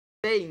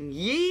Saying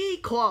ye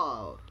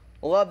claw.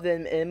 Love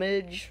them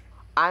image.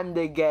 I'm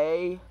the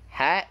gay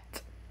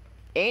hat.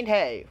 And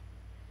hey,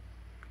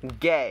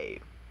 gay.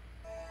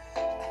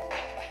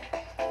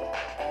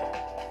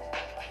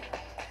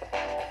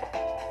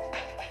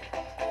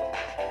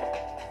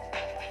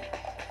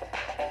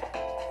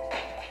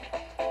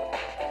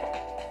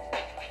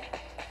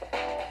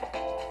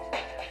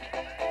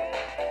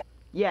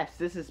 Yes,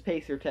 this is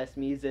pacer test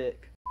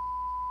music.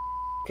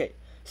 Okay,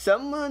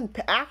 someone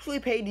actually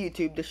paid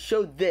YouTube to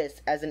show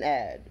this as an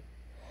ad.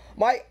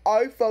 My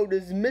iPhone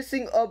is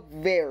missing up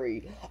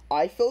very.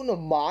 iPhone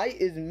of my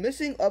is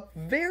missing up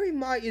very.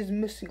 My is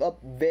missing up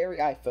very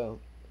iPhone.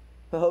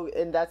 Oh,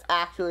 and that's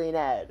actually an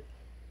ad.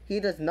 He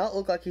does not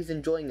look like he's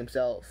enjoying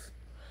himself.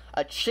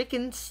 A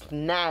chicken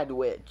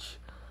snadwich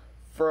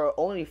for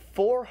only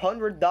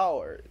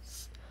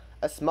 $400.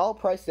 A small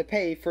price to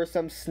pay for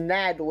some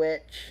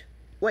snadwich.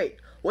 Wait,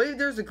 what if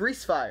there's a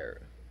grease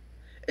fire?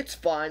 It's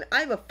fine, I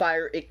have a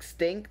fire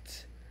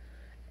extinct.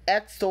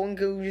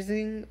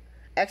 Extinguishing,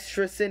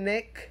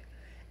 extracynic,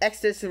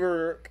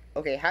 extracynic.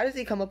 Okay, how does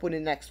he come up with the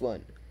next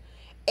one?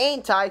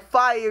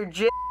 Anti-fire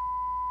j.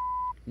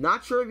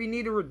 Not sure if you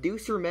need to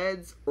reduce your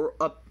meds or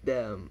up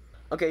them.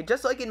 Okay,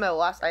 just like in my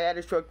last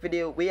IHadAStroke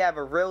video, we have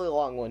a really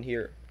long one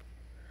here.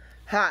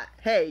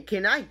 Hey,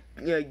 can I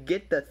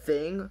get the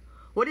thing?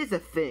 What is a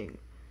thing?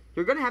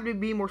 You're gonna have to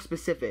be more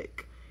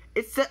specific.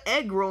 It's the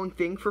egg rolling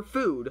thing for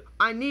food.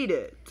 I need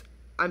it.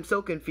 I'm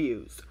so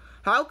confused.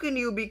 How can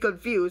you be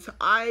confused?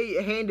 I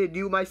handed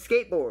you my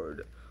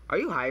skateboard. Are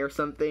you high or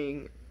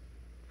something?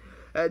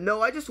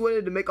 No, I just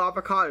wanted to make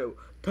avocado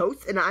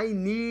toast and I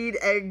need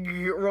egg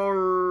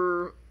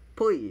roll.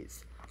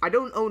 Please. I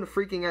don't own a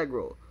freaking egg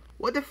roll.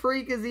 What the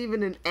freak is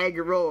even an egg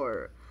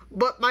roll?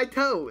 But my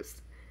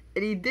toast.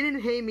 And you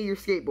didn't hand me your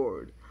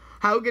skateboard.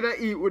 How can I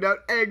eat without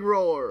egg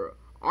roll?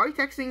 Are you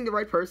texting the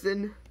right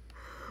person?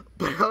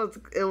 But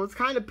it was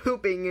kind of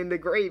pooping in the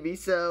gravy,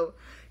 so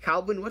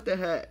Calvin, what the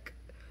heck?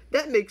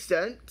 That makes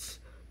sense.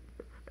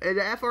 And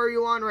the F are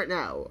you on right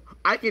now?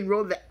 I can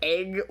roll the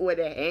egg with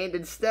a hand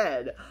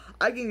instead.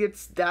 I can get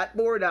stat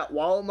board at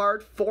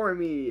Walmart for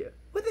me.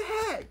 What the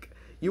heck?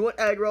 You want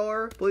egg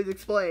roller? Please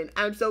explain.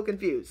 I'm so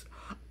confused.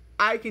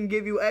 I can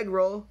give you egg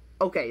roll.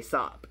 Okay,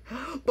 stop.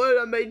 But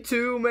I made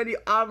too many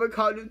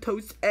avocado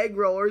toast egg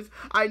rollers.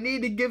 I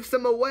need to give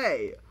some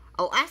away.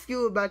 I'll ask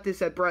you about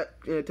this at Brett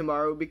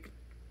tomorrow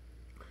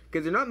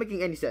because they're not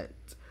making any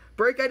sense.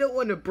 Break, I don't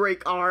want to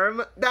break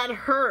arm. That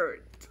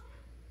hurt.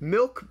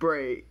 Milk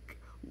break.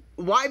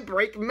 Why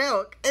break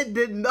milk? It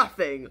did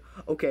nothing.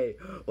 Okay,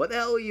 what the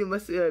hell? You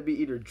must be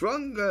either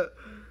drunk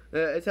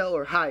as hell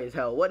or high as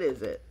hell. What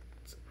is it?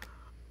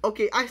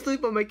 Okay, I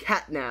sleep on my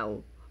cat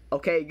now.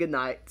 Okay, good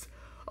night.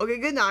 Okay,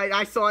 good night.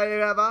 I saw it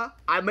ever.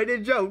 I made a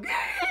joke.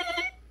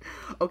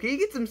 Okay, you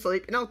get some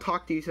sleep and I'll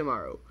talk to you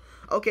tomorrow.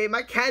 Okay,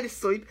 my cat is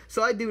asleep,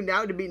 so I do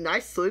now to be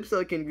nice sleep so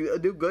I can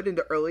do good in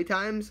the early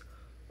times.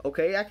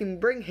 Okay, I can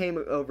bring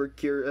hangover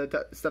cure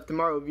stuff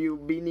tomorrow if you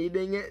be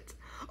needing it.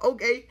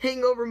 Okay,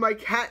 hangover my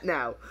cat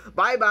now.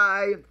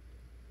 Bye-bye.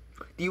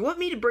 Do you want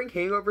me to bring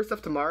hangover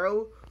stuff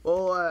tomorrow?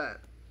 Well,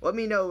 let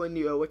me know when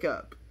you wake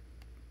up.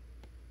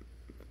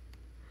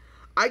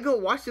 I go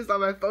watch this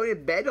on my phone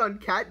in bed on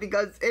cat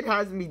because it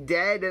has me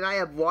dead and I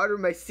have water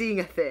in my seeing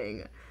a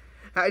thing.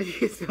 How do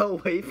you spell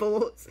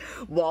waffles?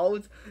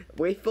 Walls?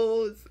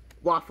 Waffles?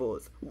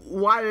 Waffles.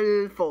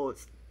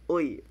 Waffles.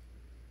 Wait.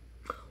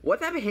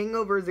 What type of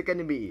hangover is it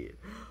gonna be?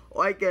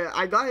 Like,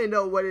 I gotta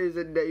know what is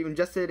it that you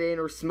ingested in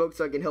or smoked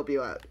so I can help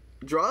you out.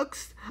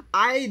 Drugs?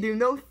 I do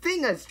no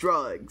thing as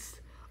drugs.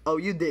 Oh,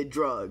 you did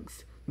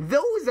drugs.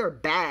 Those are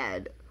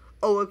bad.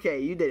 Oh, okay,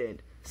 you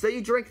didn't. So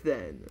you drink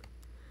then.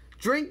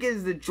 Drink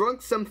is the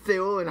drunk some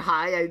feel and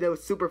high, I know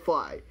super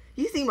fly.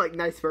 You seem like a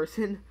nice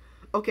person.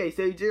 Okay,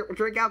 so you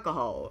drink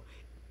alcohol.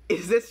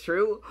 Is this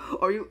true?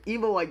 Or are you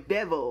evil like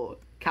devil?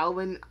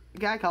 Calvin,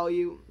 can I call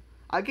you?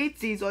 I can't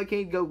see so I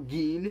can't go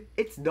geen.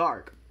 It's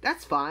dark.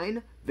 That's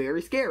fine.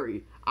 Very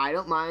scary. I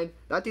don't mind.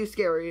 Not too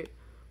scary.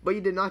 But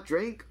you did not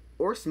drink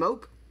or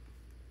smoke?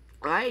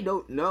 I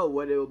don't know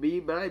what it will be,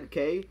 but I'm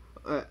okay.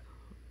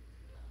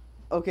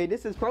 Okay,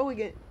 this is probably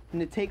going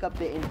to take up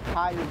the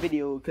entire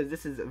video because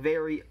this is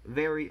very,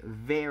 very,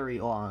 very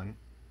long.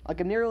 Like,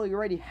 I'm nearly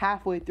already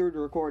halfway through the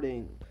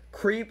recording.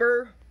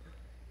 Creeper?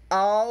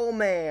 Oh,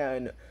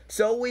 man.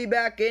 So we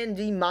back in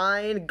the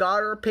mine,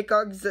 got our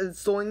pickaxe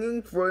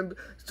swinging from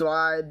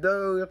side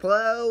the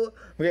plow.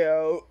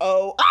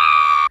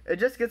 It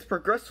just gets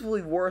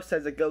progressively worse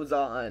as it goes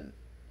on.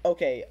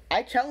 Okay,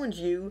 I challenge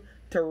you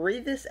to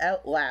read this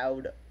out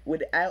loud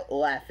without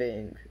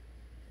laughing.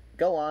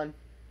 Go on.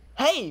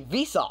 Hey,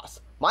 Vsauce.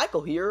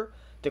 Michael here.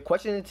 The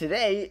question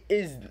today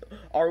is,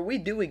 are we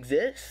do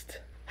exist?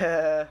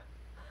 How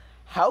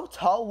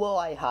tall will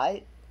I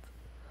height?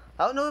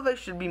 I don't know if I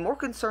should be more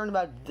concerned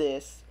about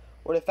this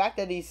or the fact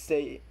that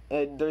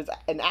there's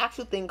an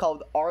actual thing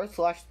called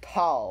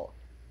r/tall.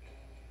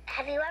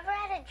 Have you ever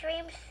had a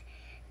dream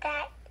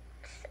that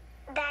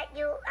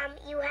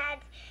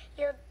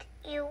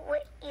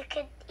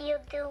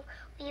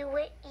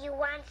want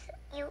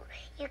you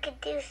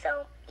could do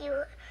so you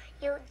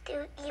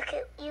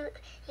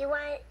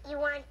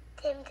want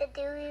him to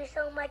do you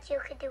so much you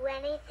could do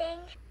anything.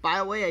 By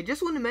the way, I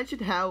just want to mention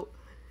how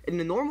in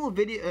the normal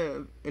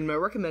video, in my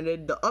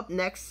recommended, the up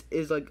next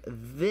is like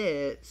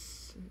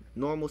this,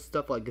 normal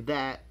stuff like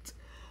that.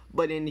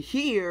 But in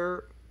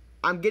here,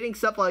 I'm getting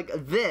stuff like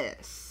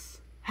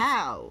this.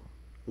 How?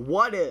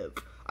 What if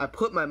I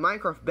put my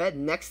Minecraft bed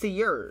next to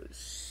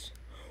yours?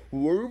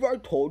 What if I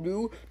told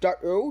you that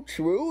it's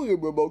really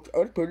the most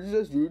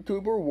unpretentious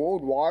YouTuber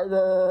worldwide?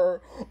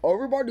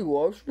 Everybody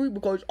loves me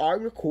because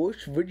I'm the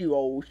coolest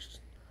videos.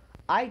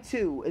 I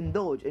too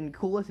indulge in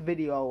coolest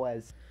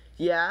videos.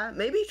 Yeah,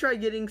 maybe try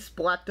getting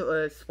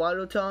Splatoon,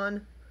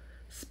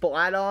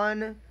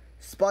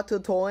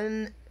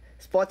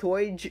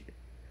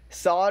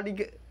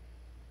 Sonic,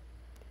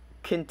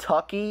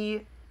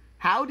 Kentucky.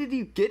 How did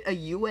you get a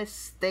U.S.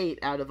 state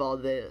out of all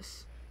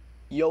this?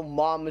 Yo,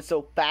 mom is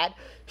so fat,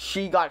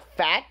 she got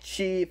fat,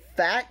 she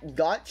fat,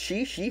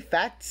 she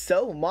fat,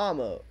 so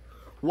mama.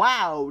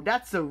 Wow,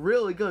 that's a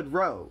really good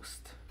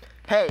roast.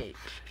 Hey,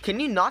 can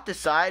you not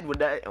decide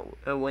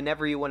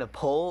whenever you want to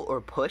pull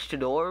or push the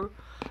door?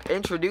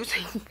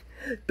 Introducing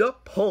the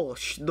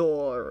push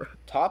door.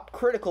 Top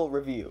critical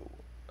review.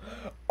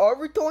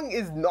 Everything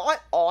is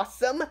not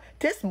awesome.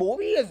 This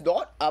movie is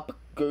not up,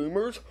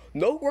 gamers.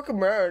 No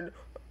recommend.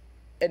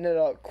 And then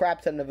a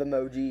crap ton of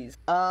emojis.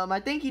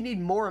 I think you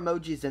need more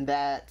emojis than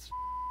that.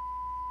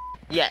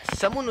 Yes,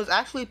 someone was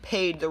actually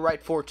paid to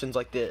write fortunes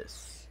like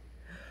this.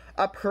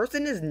 A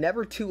person is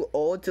never too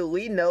old to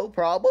leave no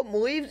problem,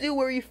 leaves you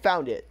where you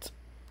found it.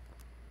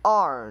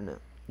 Arn.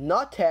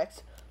 Not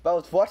text, but I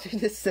was watching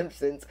The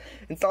Simpsons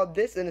and saw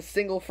this in a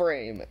single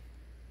frame.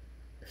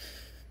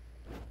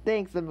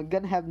 Thanks, I'm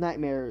gonna have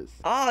nightmares.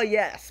 Ah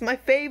yes, my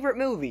favorite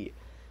movie.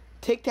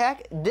 Tic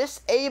Tac,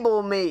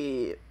 disable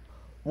me.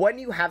 When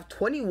you have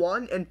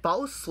 21 and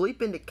fall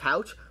asleep in the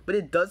couch, but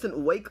it doesn't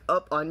wake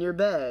up on your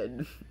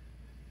bed.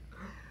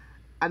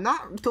 I'm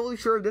not totally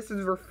sure if this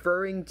is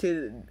referring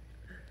to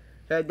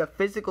the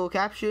physical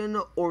caption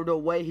or the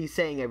way he's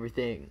saying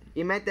everything.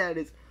 He meant that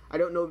I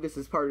don't know if this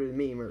is part of the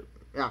meme or,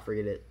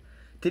 forget it.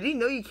 Did he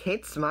know you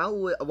can't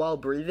smile while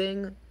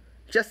breathing?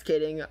 Just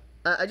kidding.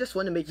 I just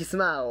want to make you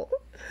smile.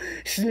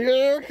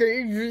 Why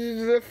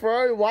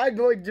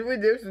do I do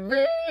this?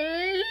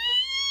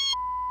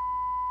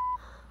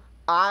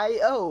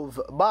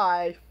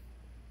 Bye.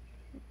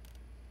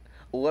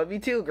 Love you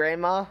too,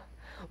 Grandma.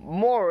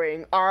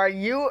 Mooring, are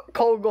you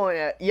going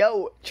at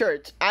yo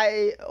church?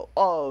 Bye.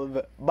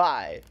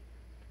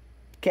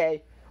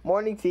 Okay,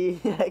 morning tea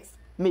next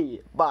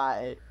me.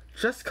 Bye.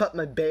 Just cut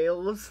my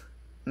bales,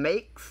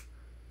 makes,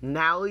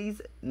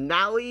 nails.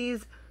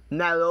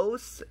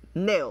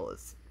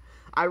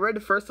 I read the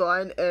first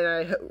line and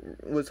I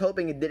was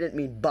hoping it didn't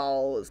mean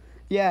balls.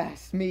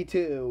 Yes, me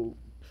too.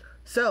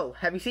 So,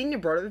 have you seen your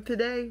brother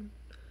today?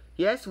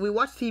 Yes, we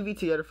watched TV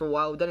together for a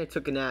while, then I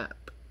took a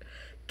nap.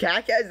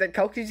 Kaka is the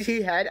coaches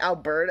he had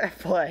Alberta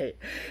play.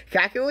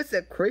 Kaka was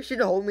the Christian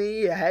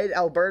homie he had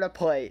Alberta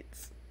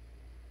plates.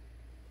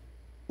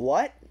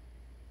 What?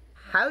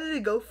 How did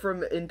it go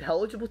from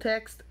intelligible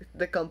text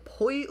to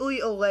completely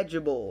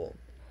illegible?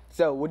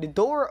 So, with the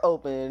door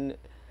open,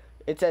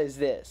 it says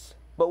this.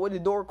 But with the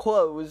door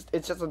closed,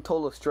 it's just a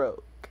total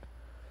stroke.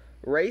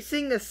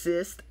 Racing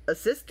assist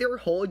your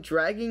hold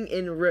dragging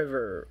in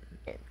river.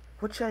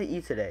 What should I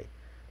eat today?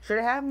 Should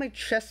I have my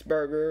chest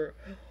burger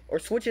or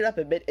switch it up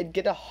a bit and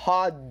get a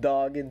hot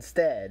dog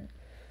instead?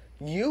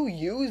 You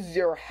use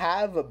your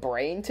have a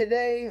brain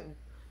today?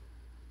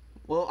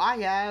 Well, I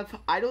have.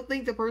 I don't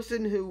think the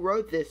person who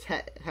wrote this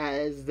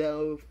has,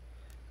 though.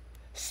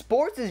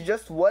 Sports is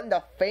just one of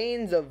the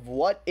fans of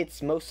what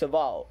it's most of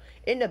all,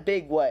 in a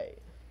big way.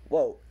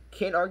 Whoa,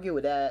 can't argue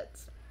with that.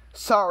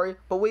 Sorry,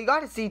 but we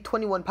gotta see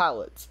 21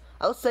 Pilots.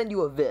 I'll send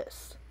you a vid.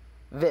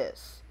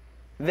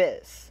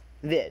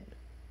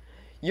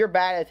 You're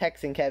bad at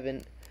texting,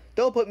 Kevin.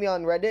 Don't put me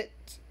on Reddit.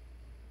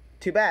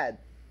 Too bad.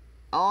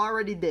 I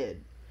already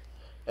did.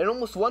 And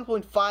almost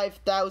 1.5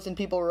 thousand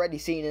people already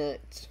seen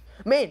it.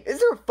 Man, is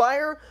there a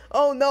fire?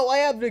 Oh no, I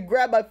have to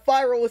grab my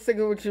fire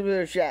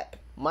extinguisher.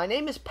 My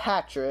name is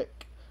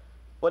Patrick.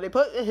 Well, they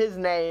put his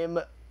name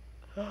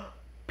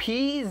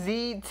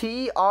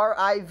PZTRIVK.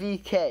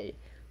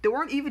 They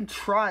weren't even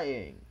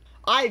trying.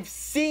 I've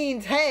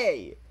seen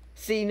they,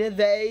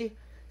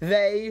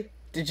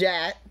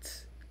 that.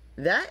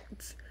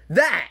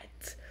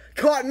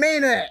 Can't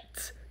name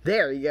it.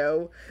 There you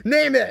go.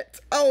 Name it.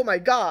 Oh my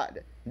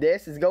god.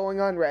 This is going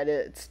on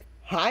Reddit.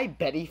 Hi,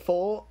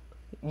 Bettyful.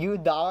 You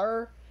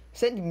dar?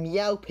 Send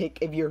meow pic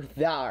if you're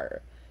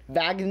there.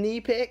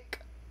 Vagny pic?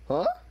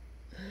 Huh?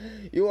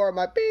 You are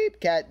my beep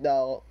cat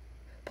doll.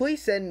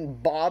 Please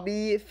send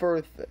Bobby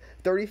for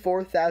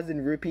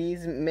 34,000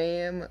 rupees,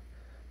 ma'am.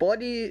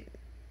 Bloody...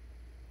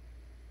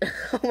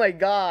 Oh my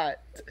god.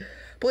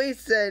 Please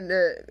send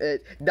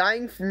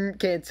dying from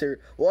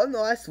cancer. One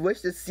last wish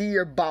to see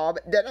your Bob,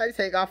 then I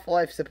take off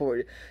life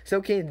support,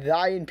 so can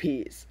die in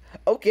peace.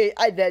 Okay,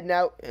 I dead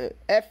now.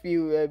 F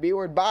you,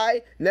 B-word,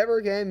 bye. Never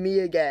again, me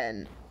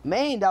again.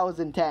 Man, that was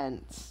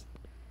intense.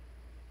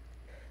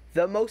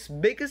 The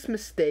most biggest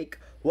mistake,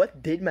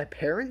 what did my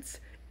parents?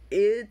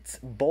 It's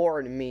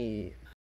born me.